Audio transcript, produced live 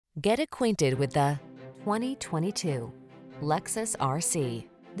Get acquainted with the 2022 Lexus RC.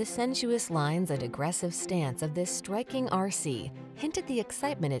 The sensuous lines and aggressive stance of this striking RC hint at the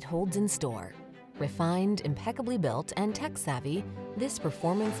excitement it holds in store. Refined, impeccably built, and tech-savvy, this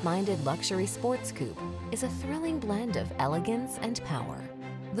performance-minded luxury sports coupe is a thrilling blend of elegance and power.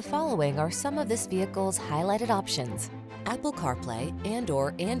 The following are some of this vehicle's highlighted options: Apple CarPlay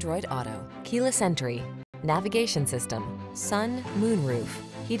and/or Android Auto, keyless entry, navigation system, sun, moonroof,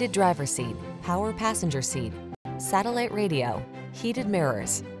 heated driver's seat, power passenger seat, satellite radio, heated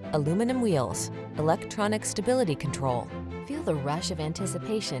mirrors, aluminum wheels, electronic stability control. Feel the rush of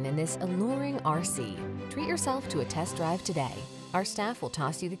anticipation in this alluring RC. Treat yourself to a test drive today. Our staff will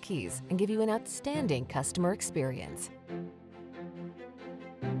toss you the keys and give you an outstanding customer experience.